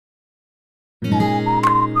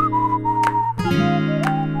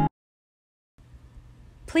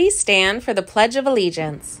Please stand for the Pledge of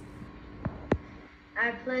Allegiance.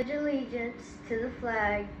 I pledge allegiance to the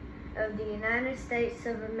flag of the United States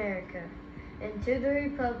of America and to the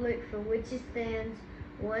republic for which it stands,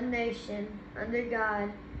 one nation, under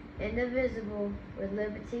God, indivisible, with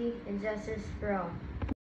liberty and justice for all.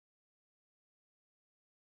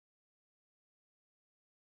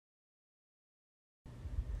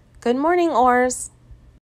 Good morning, Orrs.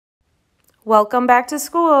 Welcome back to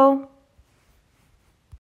school.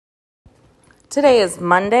 Today is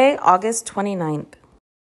Monday, August 29th.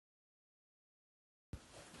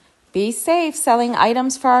 Be safe selling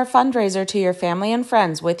items for our fundraiser to your family and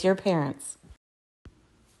friends with your parents.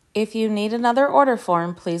 If you need another order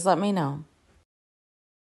form, please let me know.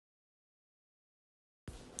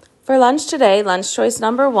 For lunch today, lunch choice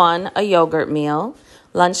number 1, a yogurt meal.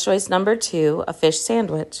 Lunch choice number 2, a fish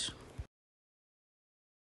sandwich.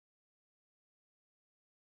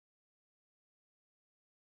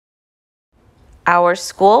 Our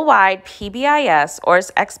school-wide PBIS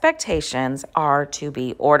Orrs expectations are to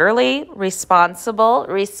be orderly, responsible,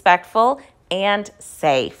 respectful, and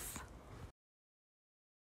safe.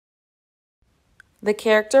 The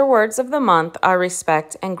character words of the month are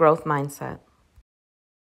respect and growth mindset.